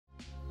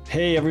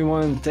Hey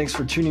everyone, thanks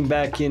for tuning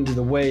back into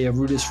the Way, a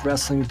RUDIS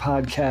Wrestling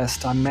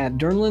podcast. I'm Matt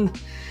Dernlan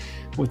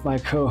with my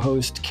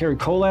co-host Cary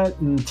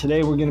Kolat, and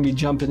today we're going to be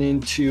jumping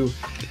into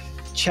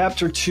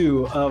Chapter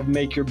 2 of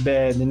Make Your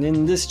Bed. And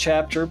in this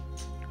chapter,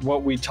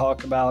 what we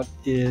talk about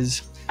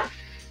is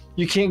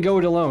you can't go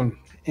it alone.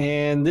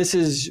 And this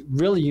is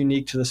really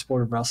unique to the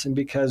sport of wrestling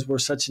because we're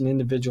such an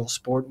individual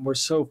sport and we're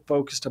so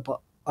focused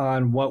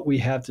on what we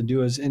have to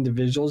do as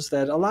individuals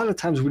that a lot of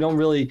times we don't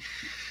really,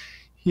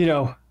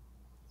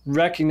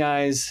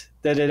 recognize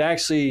that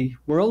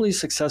we're only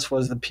successful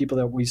as the people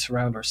that we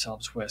surround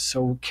ourselves with.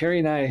 So Cary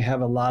and I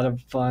have a lot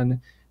of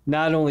fun,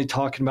 not only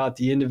talking about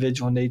the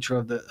individual nature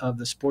of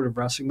the sport of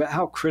wrestling, but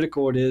how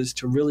critical it is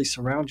to really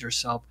surround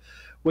yourself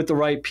with the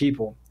right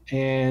people.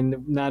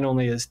 And not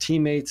only as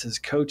teammates, as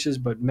coaches,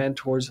 but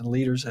mentors and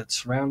leaders that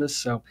surround us.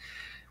 So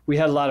we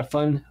had a lot of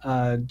fun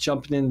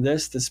jumping into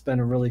this. This has been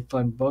a really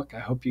fun book. I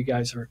hope you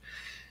guys are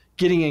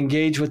getting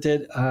engaged with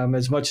it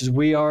as much as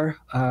we are.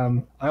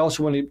 I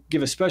also want to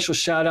give a special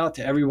shout out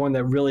to everyone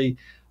that really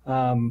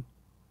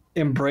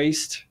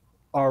embraced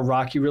our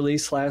Rocky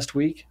release last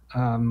week.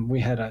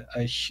 We had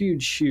a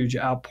huge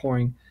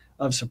outpouring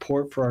of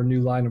support for our new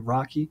line of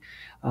Rocky.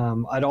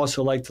 I'd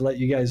also like to let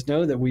you guys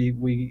know that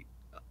we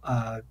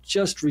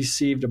just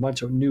received a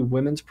bunch of new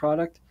women's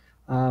product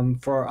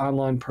for our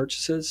online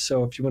purchases.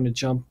 So if you want to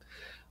jump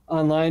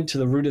online to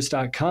the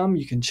RUDIS.com,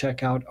 you can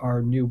check out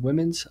our new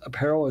women's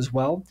apparel as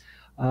well.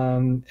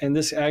 And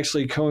this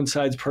actually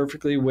coincides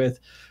perfectly with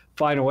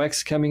Final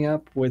X coming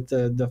up with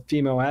the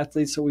female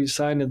athletes that we've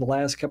signed in the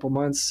last couple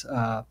months,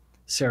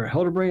 Sarah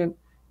Hildebrandt,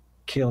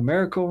 Kayla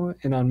Miracle,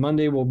 and on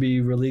Monday we'll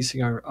be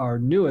releasing our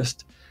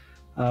newest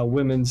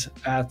women's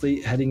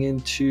athlete heading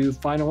into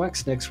Final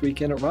X next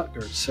weekend at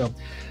Rutgers. So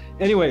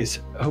anyways,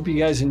 I hope you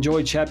guys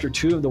enjoyed Chapter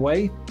 2 of The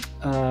Way.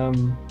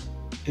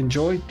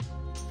 Enjoy.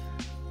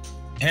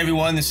 Hey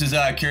everyone, this is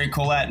Cary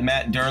Kolat and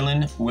Matt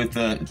Dernlan with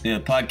the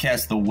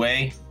podcast The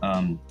Way.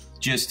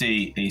 Just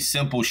a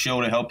simple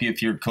show to help you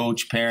if you're a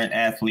coach, parent,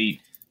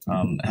 athlete,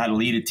 how to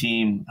lead a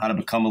team, how to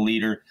become a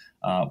leader.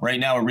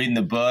 Right now we're reading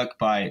the book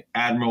by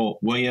Admiral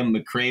William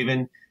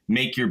McRaven,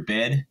 Make Your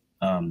Bed.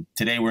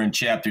 Today we're in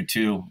Chapter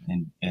 2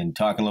 and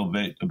talking a little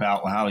bit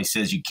about how he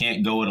says you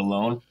can't go it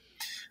alone.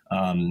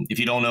 If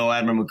you don't know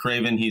Admiral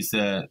McRaven, he's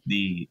got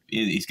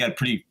a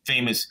pretty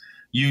famous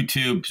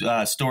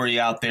YouTube story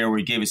out there where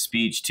he gave a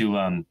speech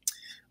to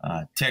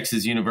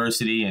Texas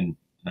University. And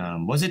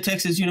was it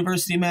Texas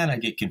University, Matt? I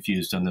get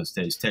confused on those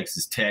days.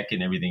 Texas Tech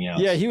and everything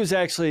else. Yeah, he was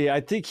actually, I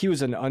think he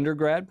was an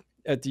undergrad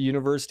at the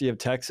University of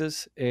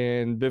Texas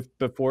and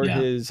before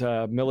his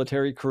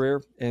military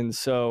career. And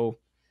so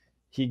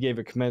he gave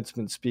a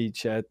commencement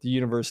speech at the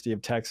University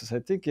of Texas. I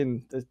think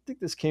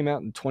this came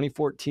out in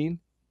 2014.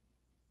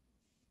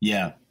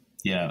 Yeah.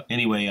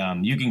 Anyway,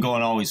 you can go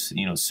and always,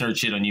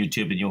 search it on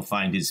YouTube and you'll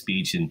find his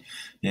speech, and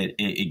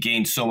it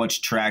gained so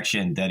much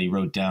traction that he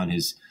wrote down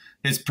his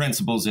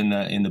principles in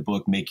the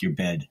book, Make Your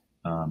Bed.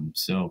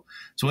 So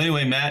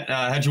anyway, Matt,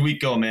 how'd your week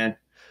go, man?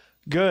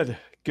 Good.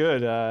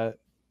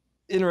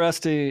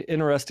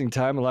 Interesting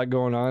time. A lot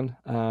going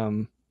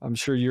on. I'm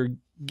sure you're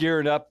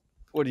gearing up.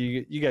 What do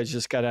you guys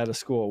just got out of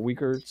school a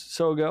week or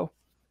so ago?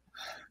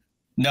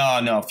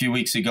 No, a few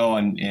weeks ago,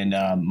 and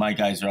my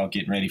guys are all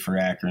getting ready for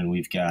Akron.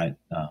 We've got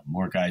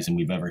more guys than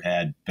we've ever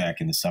had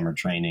back in the summer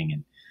training,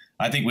 and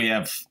I think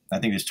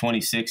there's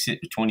 26,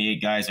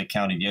 28 guys I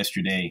counted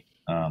yesterday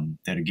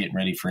that are getting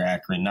ready for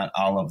Akron. Not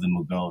all of them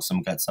will go.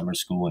 Some got summer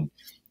school, and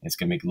it's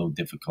gonna make it a little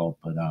difficult.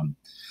 But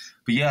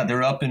yeah,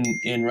 they're up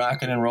and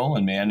rocking and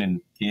rolling,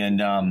 man.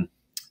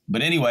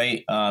 But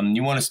anyway,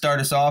 you want to start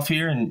us off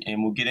here, and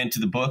we'll get into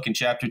the book in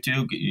Chapter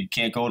 2. You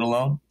can't go it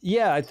alone.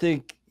 Yeah, I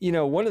think.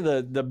 One of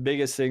the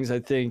biggest things I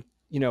think,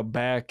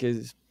 back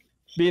is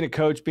being a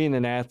coach, being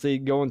an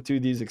athlete, going through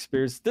these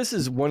experiences. This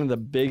is one of the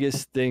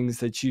biggest things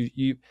that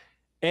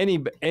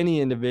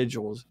any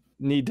individuals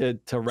need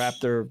to wrap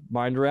their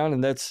mind around.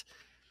 And that's,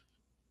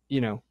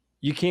 you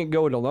can't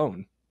go it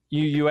alone.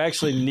 You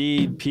actually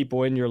need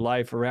people in your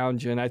life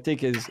around you. And I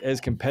think as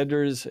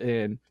competitors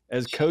and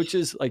as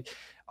coaches, like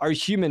our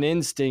human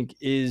instinct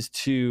is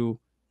to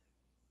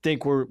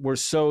think we're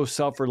so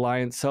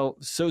self-reliant, so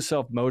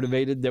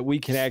self-motivated that we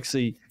can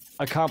actually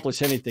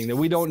accomplish anything, that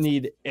we don't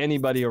need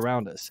anybody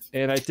around us.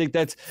 And I think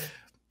that's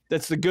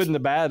the good and the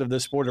bad of the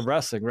sport of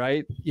wrestling,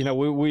 right?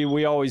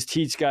 We always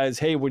teach guys,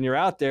 hey, when you're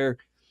out there,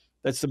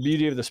 that's the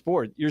beauty of the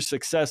sport. Your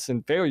success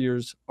and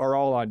failures are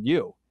all on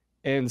you.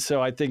 And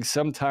so I think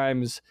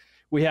sometimes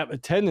we have a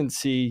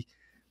tendency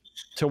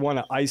to want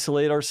to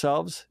isolate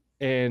ourselves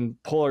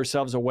and pull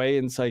ourselves away.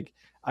 And it's like,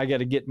 I got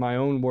to get in my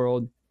own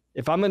world.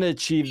 If I'm going to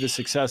achieve the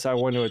success I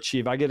want to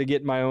achieve, I got to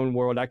get in my own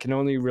world. I can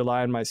only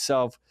rely on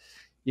myself,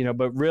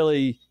 but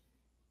really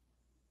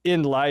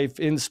in life,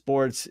 in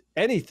sports,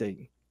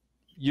 anything,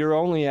 you're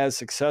only as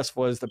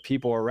successful as the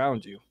people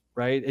around you,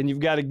 right? And you've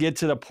got to get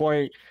to the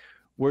point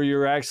where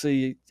you're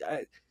actually,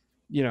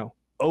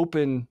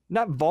 open,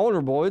 not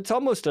vulnerable. It's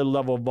almost a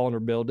level of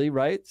vulnerability,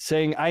 right?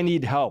 Saying, I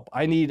need help.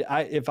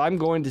 If I'm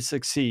going to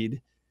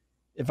succeed,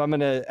 if I'm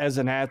going to, as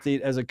an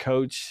athlete, as a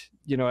coach,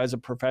 as a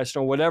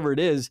professional, whatever it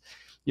is,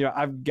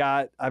 I've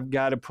got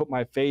to put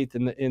my faith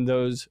in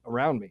those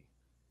around me.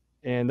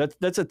 And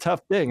that's a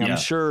tough thing. Yeah.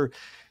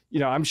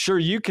 I'm sure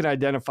you can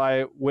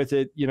identify with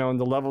it, in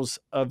the levels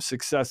of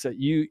success that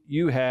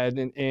you had,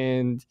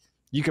 and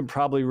you can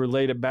probably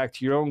relate it back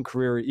to your own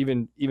career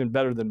even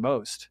better than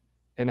most.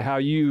 And how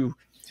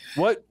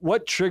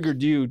what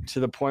triggered you to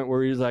the point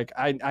where you're like,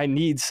 I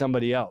need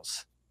somebody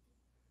else?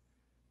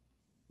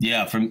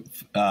 Yeah, for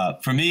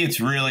me, it's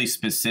really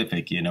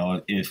specific.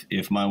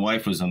 If my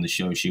wife was on the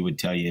show, she would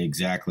tell you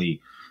exactly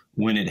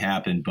when it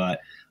happened. But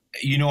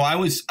I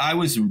was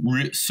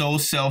so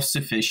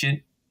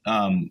self-sufficient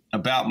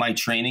about my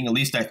training. At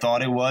least I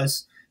thought I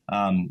was.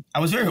 I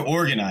was very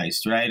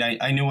organized, right?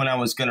 I knew when I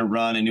was going to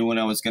run. I knew when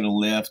I was going to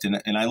lift,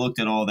 and I looked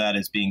at all that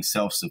as being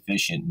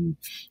self-sufficient.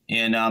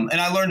 And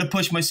I learned to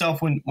push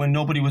myself when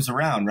nobody was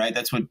around, right?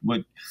 That's what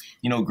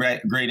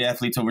great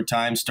athletes over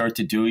time start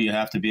to do. You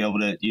have to be able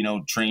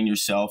to train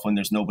yourself when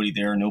there's nobody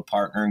there, no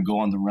partner, and go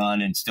on the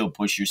run and still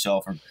push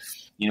yourself, or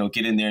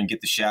get in there and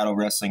get the shadow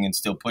wrestling and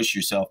still push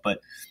yourself. But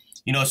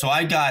so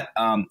I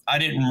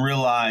didn't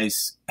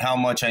realize how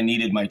much I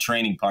needed my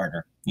training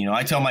partner.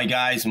 I tell my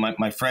guys,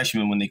 my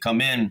freshmen, when they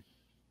come in,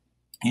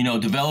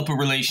 develop a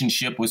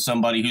relationship with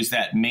somebody who's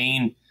that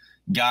main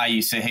guy.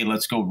 You say, hey,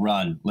 let's go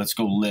run, let's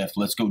go lift,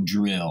 let's go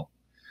drill,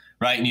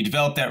 right? And you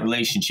develop that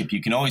relationship.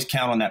 You can always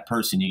count on that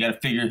person. You got to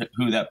figure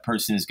who that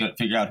person is, going to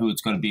figure out who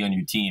it's going to be on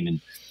your team.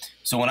 And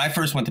so when I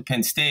first went to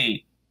Penn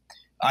State,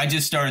 I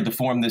just started to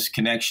form this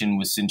connection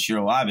with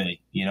Sanshiro Abe.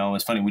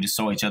 It's funny, we just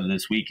saw each other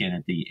this weekend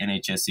at the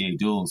NHSCA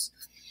duels.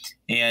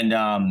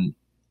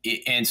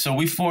 And so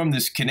we formed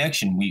this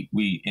connection.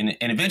 And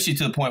eventually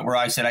to the point where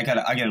I said, I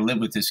gotta live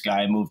with this guy.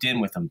 I moved in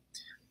with him.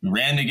 We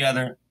ran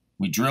together.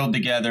 We drilled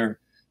together.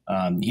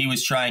 He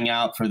was trying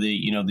out for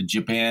the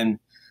Japan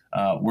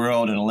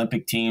World and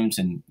Olympic teams,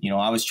 and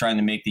I was trying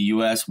to make the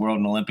U.S. World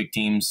and Olympic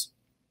teams.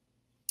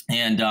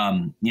 And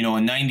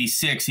in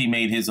 '96 he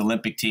made his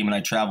Olympic team, and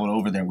I traveled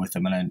over there with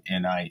him,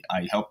 and I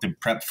helped him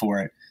prep for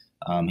it.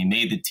 He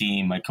made the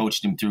team. I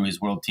coached him through his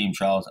world team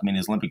trials.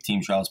 His Olympic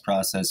team trials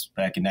process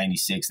back in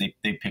 '96. They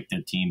picked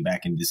their team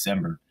back in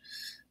December.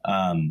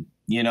 And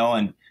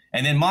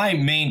then my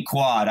main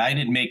quad, I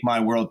didn't make my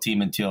world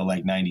team until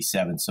like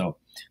 '97. So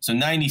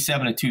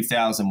 '97 to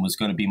 2000 was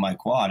going to be my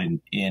quad.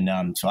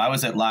 And so I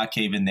was at Lock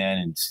Haven then,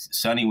 and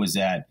Sonny was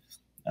at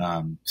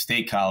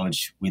State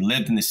College. We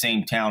lived in the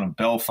same town of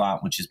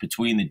Bellefonte, which is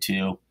between the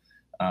two.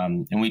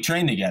 And we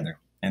trained together.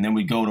 And then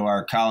we'd go to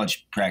our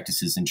college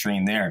practices and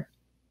train there.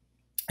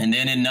 And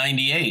then in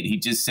 '98, he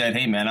just said,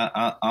 hey, man,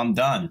 I'm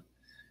done.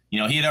 He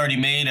had already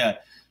made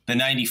the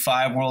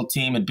 '95 world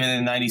team, had been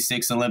in the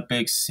 '96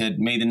 Olympics, had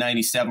made the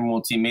 '97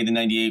 world team, made the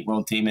 '98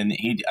 world team. And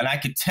I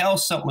could tell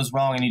something was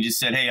wrong. And he just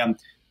said, hey,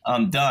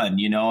 I'm done,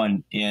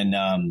 And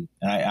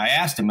I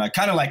asked him, I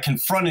kind of like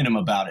confronted him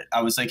about it.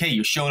 I was like, hey,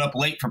 you're showing up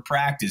late for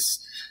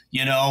practice.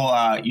 You're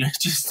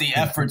just, the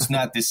effort's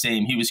not the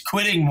same. He was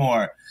quitting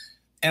more.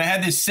 And I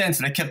had this sense,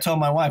 and I kept telling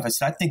my wife, I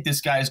said, I think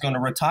this guy is going to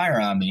retire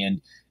on me.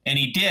 And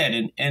he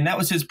did, and that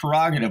was his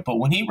prerogative. But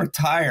when he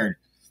retired,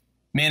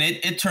 man,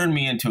 it turned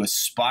me into a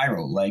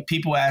spiral. Like,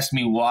 people ask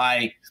me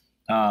why.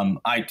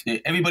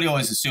 Everybody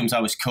always assumes I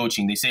was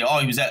coaching. They say, oh,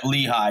 he was at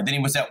Lehigh, then he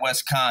was at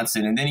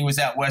Wisconsin, and then he was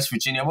at West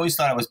Virginia. I've always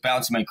thought I was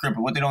bouncing my career,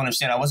 but what they don't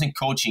understand, I wasn't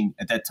coaching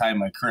at that time in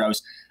my career.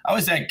 I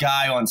was that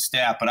guy on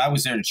staff, but I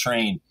was there to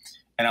train,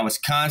 and I was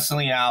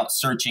constantly out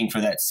searching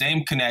for that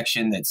same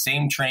connection, that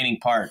same training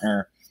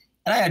partner.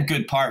 And I had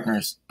good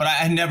partners, but I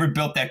had never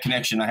built that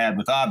connection I had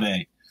with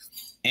Abe.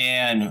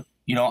 And,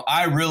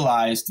 I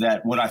realized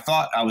that when I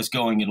thought I was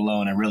going it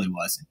alone, I really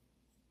wasn't,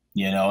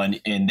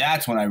 and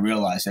that's when I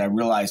realized it. I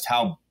realized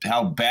how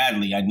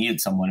badly I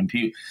needed someone.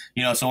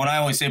 And, so when I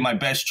always say my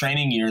best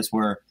training years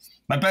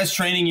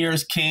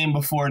came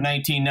before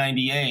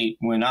 1998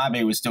 when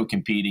Abe was still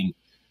competing,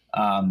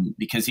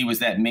 because he was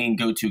that main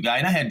go-to guy.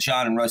 And I had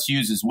John and Russ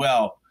Hughes as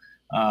well.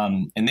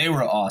 And they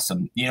were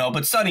awesome,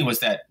 but Sonny was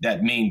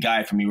that main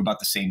guy for me. We're about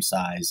the same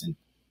size and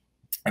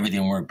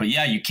everything worked. But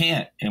yeah, you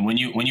can't. And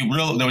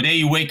the day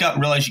you wake up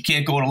and realize you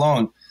can't go it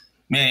alone,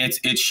 man,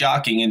 it's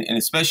shocking. And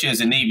especially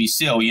as a Navy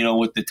SEAL,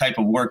 with the type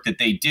of work that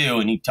they do.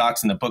 And he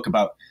talks in the book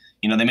about,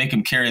 they make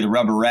him carry the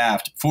rubber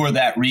raft for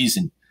that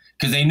reason,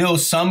 because they know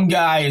some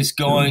guy is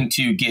going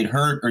to get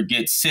hurt or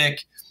get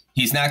sick.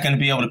 He's not going to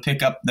be able to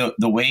pick up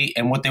the weight.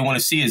 And what they want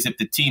to see is if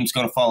the team's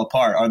going to fall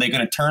apart. Are they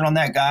going to turn on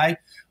that guy?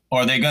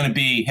 Or are they going to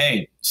be,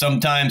 hey,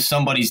 sometimes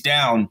somebody's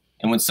down,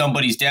 and when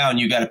somebody's down,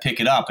 you got to pick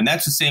it up. And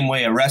that's the same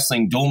way a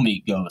wrestling dual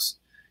meet goes.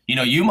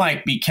 You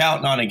might be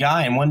counting on a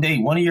guy, and one day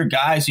one of your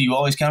guys who you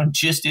always count on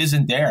just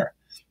isn't there.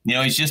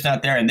 He's just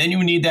not there. And then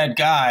you need that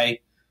guy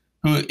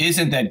who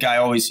isn't that guy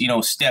always,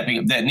 stepping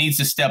up, that needs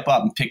to step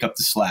up and pick up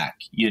the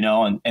slack,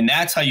 and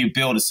that's how you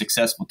build a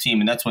successful team.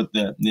 And that's what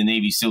the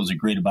Navy SEALs are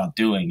great about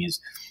doing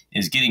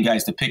is getting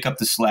guys to pick up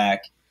the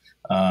slack,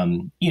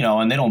 and they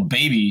don't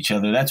baby each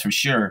other, that's for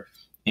sure.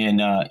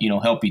 and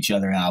help each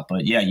other out.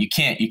 But yeah, you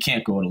can't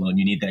go it alone.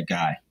 You need that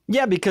guy.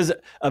 Yeah, because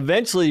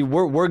eventually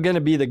we're going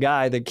to be the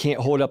guy that can't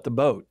hold up the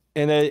boat.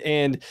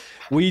 And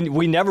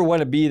we never want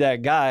to be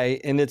that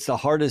guy. And it's the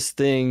hardest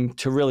thing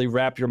to really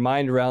wrap your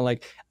mind around.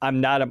 Like, I'm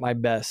not at my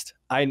best.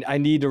 I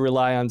need to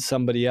rely on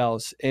somebody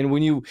else. And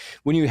when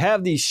you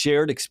have these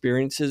shared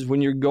experiences,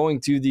 when you're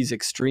going through these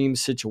extreme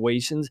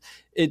situations,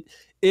 it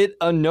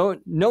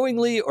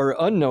knowingly or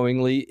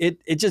unknowingly,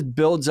 it just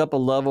builds up a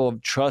level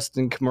of trust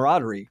and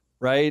camaraderie.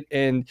 Right.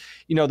 And,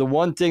 the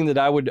one thing that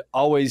I would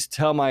always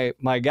tell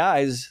my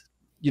guys,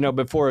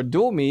 before a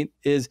dual meet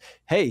is,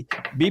 hey,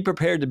 be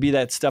prepared to be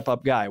that step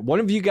up guy. One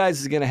of you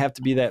guys is going to have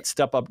to be that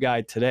step up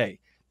guy today,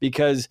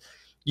 because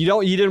you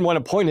didn't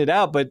want to point it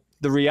out, but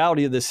the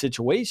reality of the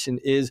situation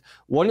is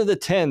one of the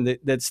 10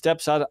 that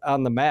steps out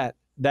on the mat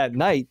that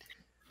night,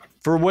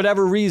 for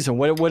whatever reason,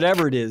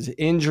 whatever it is,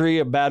 injury,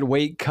 a bad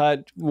weight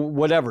cut,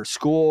 whatever,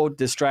 school,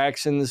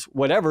 distractions,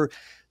 whatever,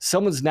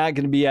 someone's not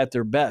going to be at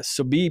their best.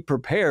 So be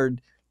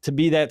prepared to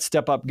be that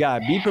step up guy.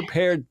 Be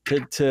prepared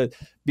to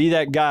be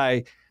that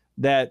guy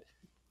that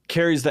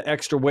carries the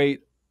extra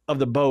weight of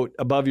the boat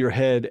above your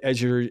head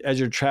as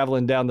you're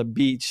traveling down the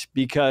beach,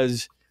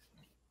 because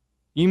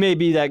you may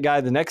be that guy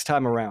the next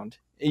time around.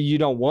 You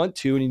don't want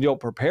to, and you don't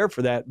prepare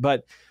for that.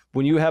 But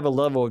when you have a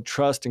level of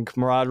trust and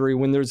camaraderie,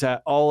 when there's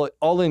that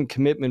all-in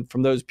commitment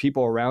from those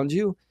people around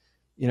you,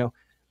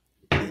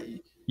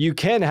 you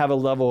can have a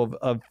level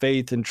of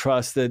faith and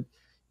trust that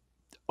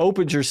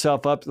opens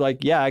yourself up.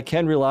 Like, yeah, I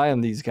can rely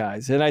on these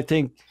guys. And I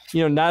think,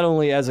 not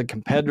only as a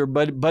competitor,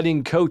 but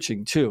in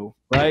coaching too,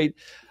 right?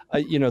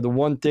 The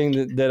one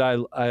thing that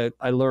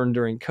I learned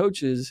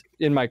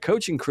in my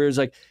coaching career is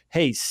like,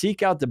 hey,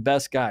 seek out the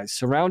best guys.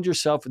 Surround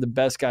yourself with the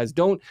best guys.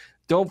 Don't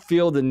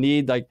feel the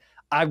need like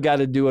I've got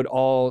to do it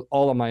all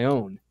on my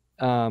own.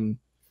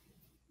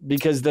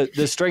 Because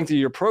the strength of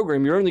your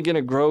program, you're only going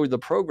to grow the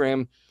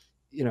program,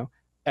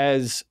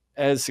 as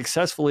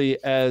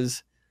successfully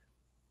as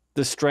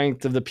the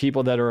strength of the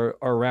people that are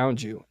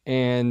around you.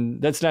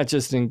 And that's not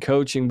just in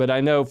coaching, but I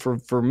know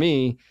for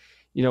me,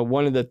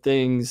 one of the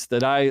things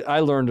that I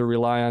learned to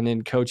rely on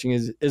in coaching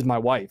is my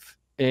wife.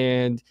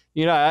 And,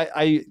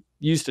 I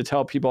used to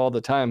tell people all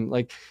the time,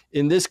 like,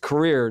 in this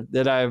career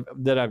that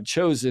I've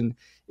chosen,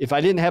 if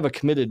I didn't have a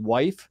committed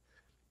wife,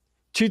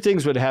 two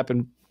things would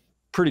happen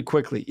pretty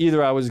quickly.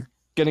 Either I was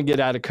going to get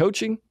out of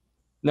coaching,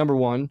 number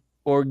one,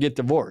 or get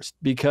divorced,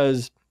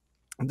 because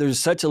there's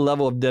such a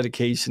level of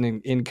dedication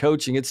in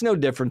coaching. It's no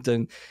different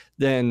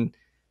than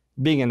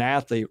being an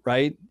athlete,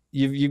 right?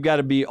 You've got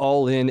to be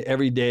all in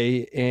every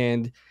day.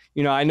 And,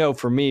 I know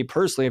for me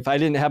personally, if I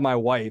didn't have my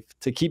wife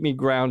to keep me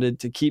grounded,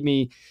 to keep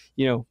me,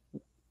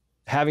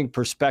 having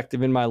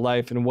perspective in my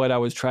life and what I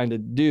was trying to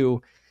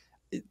do,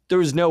 there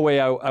was no way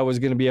I was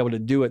going to be able to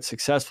do it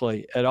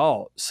successfully at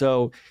all.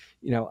 So,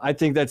 I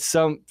think that's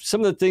some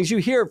of the things you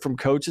hear from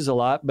coaches a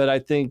lot, but I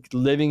think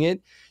living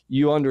it,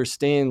 you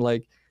understand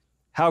like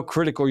how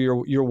critical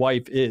your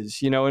wife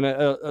is, and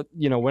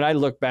when I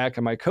look back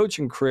at my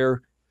coaching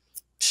career,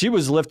 she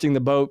was lifting the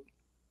boat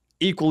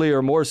equally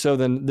or more so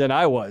than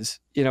I was,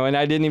 and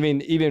I didn't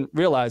even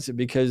realize it,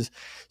 because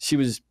she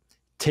was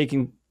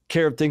taking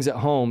care of things at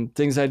home,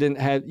 things I didn't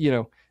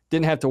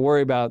have to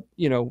worry about,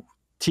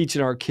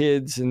 teaching our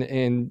kids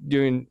and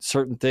doing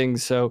certain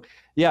things. So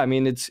yeah, I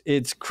mean,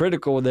 it's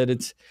critical that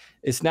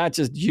it's not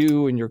just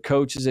you and your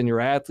coaches and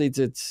your athletes,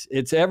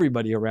 it's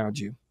everybody around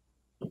you.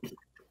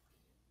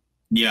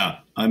 Yeah,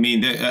 I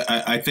mean,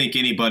 I think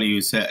anybody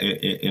who's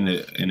in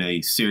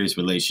a serious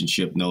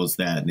relationship knows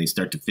that, and they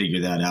start to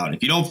figure that out. And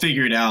if you don't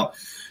figure it out,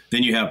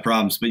 then you have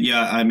problems. But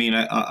yeah, I mean,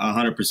 I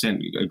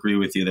 100% agree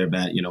with you there,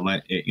 Matt.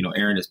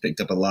 Aaron has picked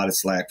up a lot of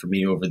slack for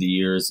me over the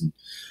years,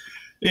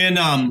 and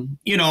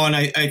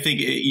I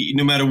think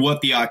no matter what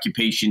the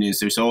occupation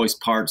is, there's always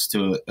parts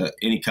to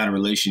any kind of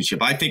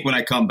relationship. I think when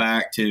I come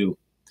back to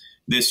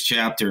this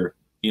chapter,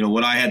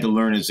 what I had to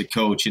learn as a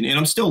coach, and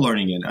I'm still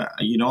learning it. I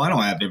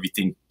don't have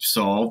everything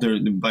solved.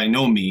 By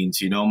no means.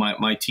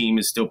 My team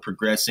is still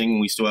progressing.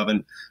 We still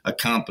haven't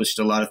accomplished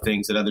a lot of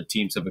things that other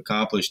teams have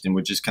accomplished, and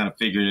we're just kind of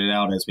figuring it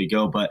out as we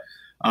go. But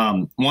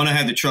I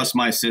had to trust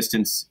my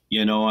assistants.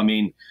 I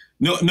mean,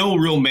 no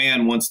real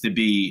man wants to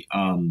be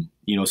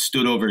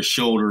stood over his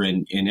shoulder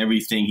and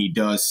everything he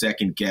does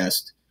second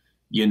guessed.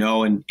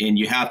 And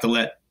you have to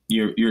let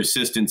your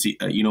assistants,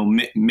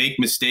 make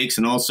mistakes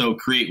and also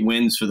create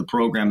wins for the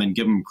program and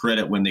give them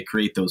credit when they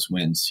create those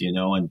wins,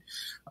 and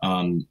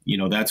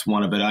that's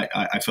one of it.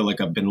 I feel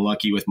like I've been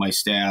lucky with my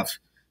staff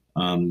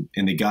and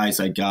the guys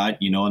I got,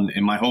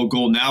 and my whole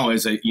goal now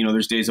is,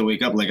 there's days I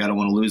wake up like I don't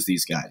want to lose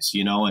these guys,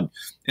 and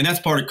that's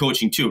part of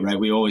coaching too, right?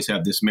 We always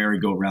have this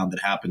merry-go-round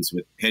that happens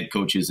with head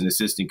coaches and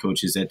assistant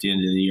coaches at the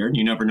end of the year, and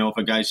you never know if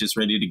a guy's just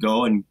ready to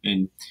go and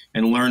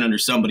learn under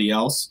somebody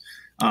else.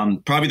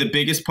 Probably the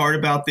biggest part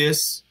about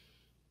this,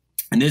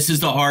 and this is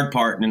the hard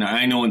part, and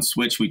I know in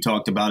Switch we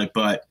talked about it,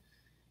 but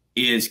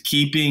is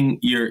keeping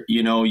your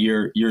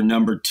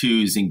number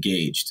twos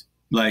engaged.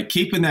 Like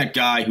keeping that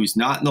guy who's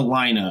not in the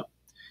lineup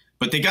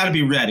but they got to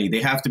be ready. They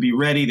have to be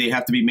ready. They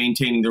have to be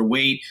maintaining their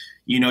weight.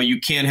 You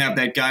can't have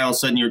that guy all of a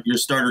sudden your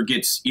starter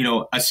gets,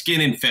 a skin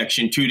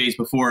infection 2 days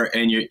before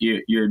and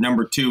your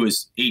number 2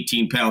 is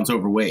 18 pounds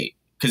overweight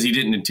because he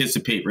didn't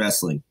anticipate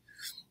wrestling.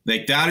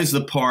 Like, that is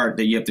the part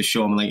that you have to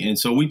show them. And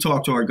so we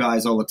talk to our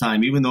guys all the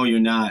time, even though you're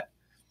not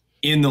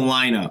in the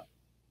lineup,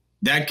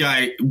 that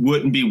guy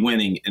wouldn't be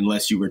winning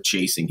unless you were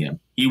chasing him.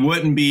 He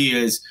wouldn't be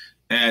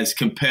as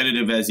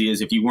competitive as he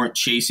is if you weren't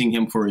chasing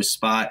him for his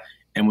spot.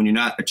 And when you're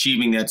not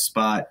achieving that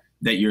spot,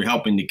 that you're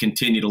helping to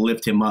continue to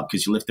lift him up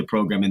because you lift the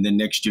program. And then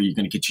next year you're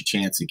going to get your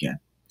chance again.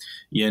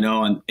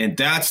 And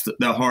that's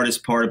the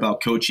hardest part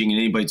about coaching, and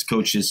anybody's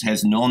coach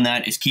has known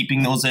that, is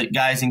keeping those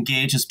guys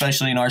engaged,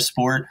 especially in our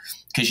sport,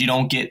 because you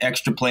don't get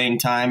extra playing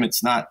time.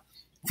 It's not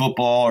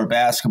football or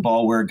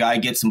basketball where a guy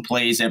gets some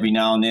plays every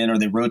now and then, or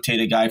they rotate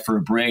a guy for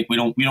a break. We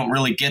don't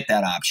really get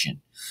that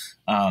option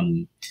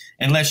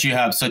unless you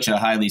have such a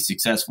highly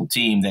successful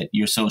team that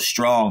you're so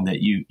strong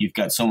that you've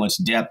got so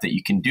much depth that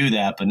you can do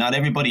that. But not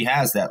everybody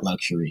has that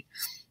luxury,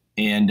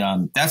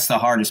 and that's the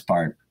hardest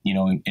part.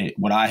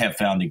 What I have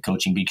found in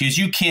coaching, because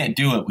you can't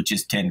do it with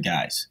just 10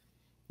 guys.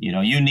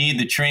 You need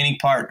the training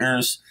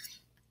partners.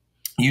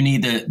 You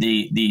need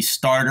the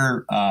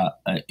starter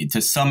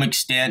to some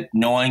extent,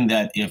 knowing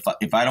that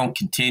if I don't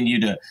continue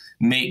to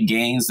make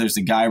gains, there's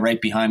a guy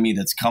right behind me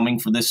that's coming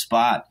for this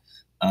spot.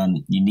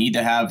 You need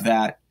to have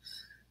that.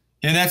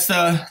 And that's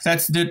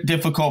the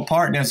difficult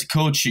part. And as a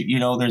coach,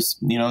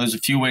 there's a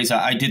few ways.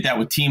 I did that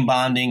with team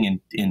bonding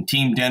and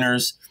team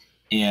dinners.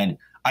 And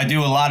I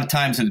do a lot of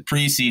times in the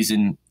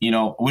preseason,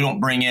 we don't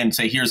bring in,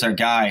 say, here's our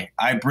guy.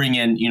 I bring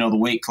in, the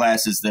weight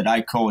classes that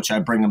I coach. I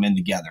bring them in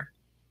together.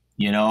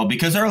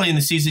 Because early in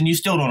the season, you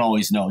still don't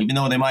always know, even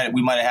though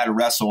we might have had to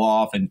wrestle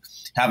off and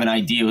have an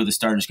idea who the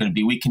starter is going to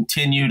be. We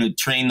continue to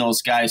train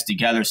those guys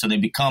together so they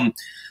become,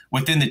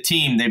 within the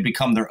team, they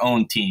become their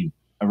own team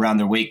around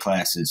their weight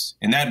classes.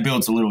 And that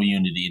builds a little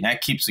unity, and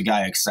that keeps the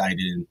guy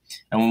excited.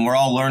 And when we're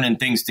all learning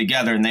things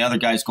together and the other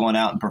guy's going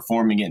out and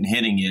performing it and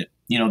hitting it,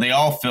 they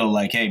all feel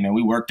like, hey, man,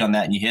 we worked on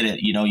that and you hit it.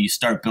 You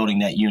start building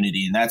that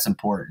unity, and that's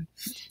important.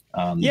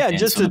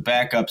 Just so the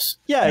backups.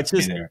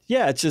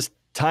 It's just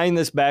tying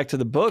this back to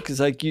the book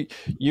is like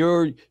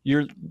your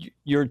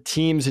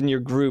teams and your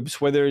groups,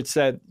 whether it's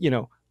that,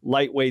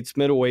 light weights,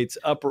 middle weights,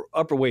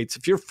 upper weights,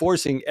 if you're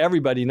forcing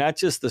everybody, not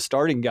just the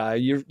starting guy,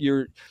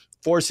 you're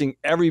forcing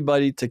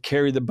everybody to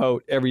carry the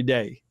boat every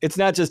day. It's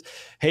not just,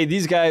 hey,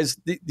 these guys,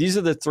 these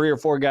are the 3 or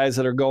 4 guys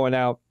that are going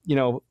out,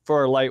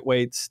 for our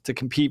lightweights to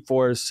compete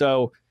for us.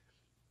 So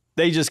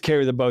they just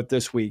carry the boat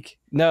this week.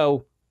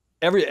 No,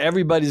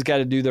 everybody's got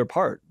to do their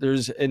part.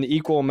 There's an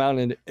equal amount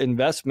of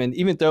investment,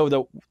 even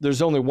though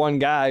there's only 1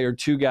 guy or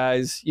 2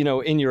 guys,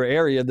 in your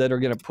area that are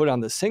going to put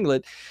on the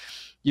singlet.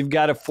 You've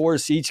got to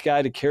force each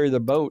guy to carry the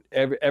boat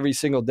every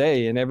single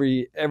day and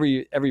every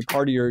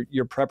part of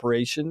your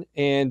preparation.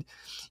 And,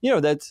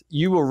 that's,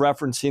 you were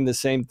referencing the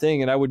same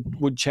thing. And I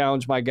would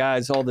challenge my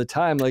guys all the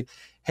time. Like,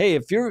 hey,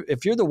 if you're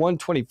the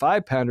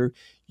 125 pounder,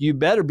 you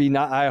better be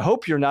I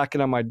hope you're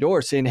knocking on my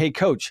door saying, hey,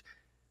 coach,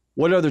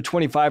 what other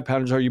 25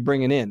 pounders are you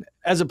bringing in?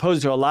 As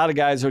opposed to a lot of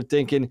guys are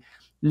thinking,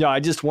 no, I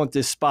just want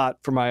this spot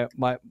for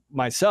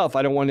myself.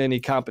 I don't want any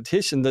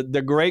competition.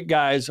 The great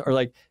guys are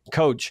like,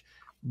 coach,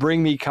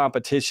 bring me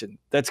competition.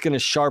 That's going to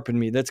sharpen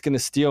me. That's going to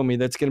steel me.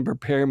 That's going to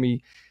prepare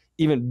me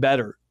even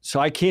better. So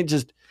I can't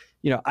just,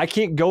 I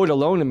can't go it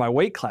alone in my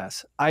weight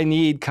class. I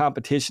need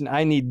competition.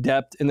 I need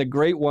depth. And the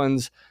great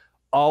ones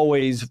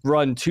always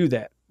run to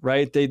that,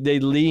 right? They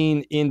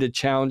lean into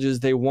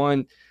challenges. They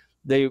want,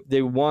 the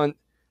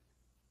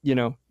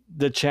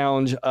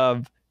challenge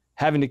of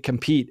having to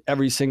compete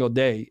every single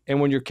day. And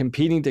when you're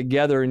competing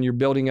together and you're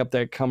building up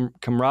that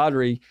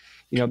camaraderie,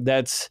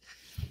 that's,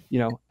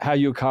 how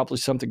you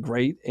accomplish something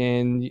great,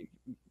 and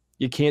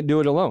you can't do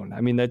it alone.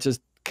 I mean, that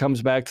just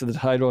comes back to the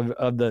title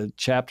of the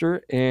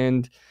chapter.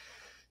 And,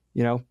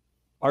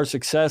 our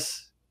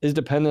success is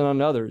dependent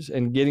on others,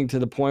 and getting to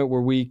the point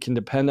where we can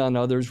depend on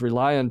others,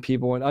 rely on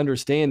people, and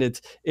understand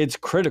it's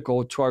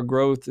critical to our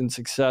growth and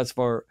success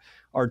for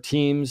our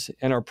teams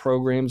and our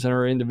programs and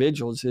our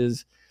individuals.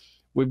 Is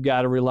we've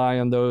got to rely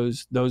on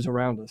those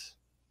around us.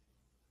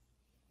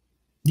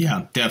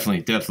 Yeah,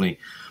 definitely.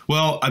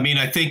 Well, I mean,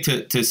 I think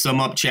to sum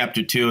up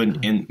chapter 2,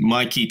 and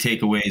my key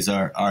takeaways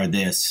are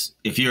this: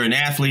 if you're an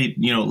athlete,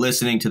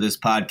 listening to this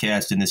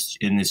podcast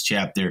in this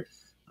chapter,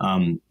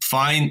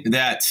 find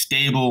that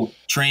stable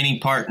training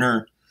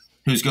partner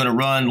who's going to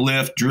run,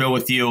 lift, drill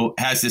with you,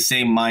 has the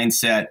same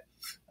mindset,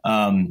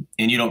 and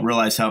you don't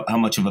realize how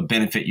much of a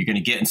benefit you're going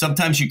to get. And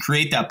sometimes you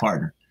create that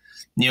partner.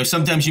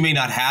 Sometimes you may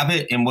not have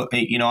it. And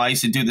I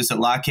used to do this at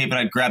Lock Haven.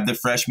 I'd grab the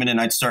freshmen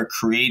and I'd start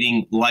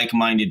creating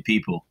like-minded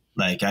people.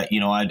 Like,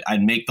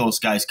 I'd make those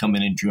guys come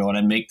in and drill, and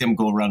I'd make them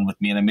go run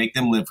with me, and I'd make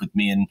them live with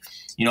me. And,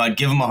 I'd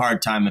give them a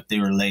hard time if they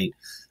were late.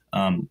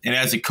 And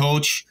as a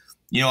coach,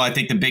 I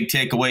think the big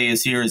takeaway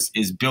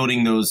is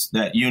building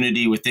that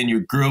unity within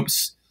your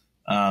groups,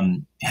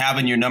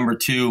 having your number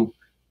 2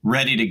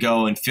 ready to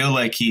go and feel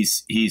like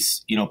he's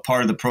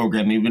part of the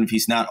program, even if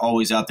he's not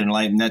always out there in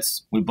light. And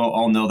we both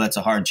all know that's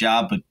a hard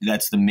job, but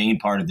that's the main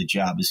part of the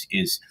job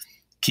is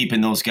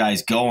keeping those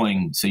guys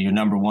going. So your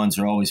number ones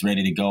are always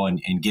ready to go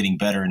and getting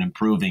better and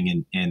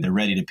improving, and they're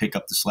ready to pick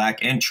up the slack,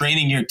 and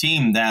training your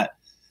team that,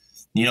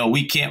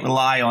 we can't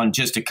rely on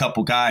just a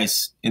couple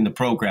guys in the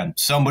program.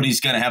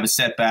 Somebody's going to have a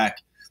setback,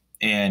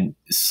 and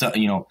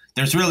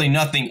there's really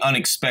nothing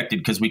unexpected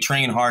because we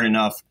train hard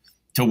enough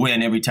to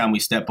win every time we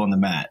step on the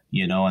mat,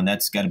 and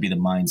that's got to be the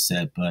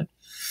mindset. But,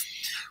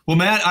 well,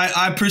 Matt,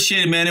 I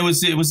appreciate it, man. It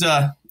was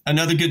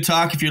another good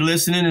talk if you're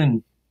listening.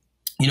 And,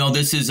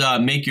 this is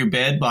Make Your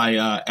Bed by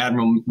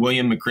Admiral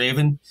William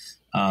McRaven.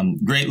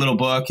 Great little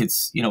book.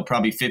 It's,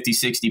 probably 50,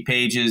 60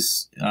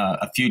 pages,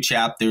 a few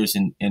chapters,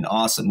 and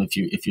awesome if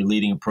you're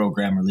leading a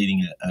program or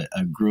leading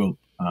a group.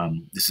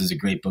 This is a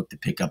great book to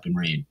pick up and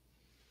read.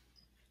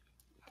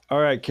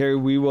 All right, Cary,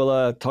 we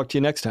will talk to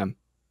you next time.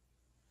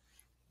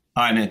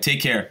 All right, man.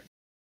 Take care.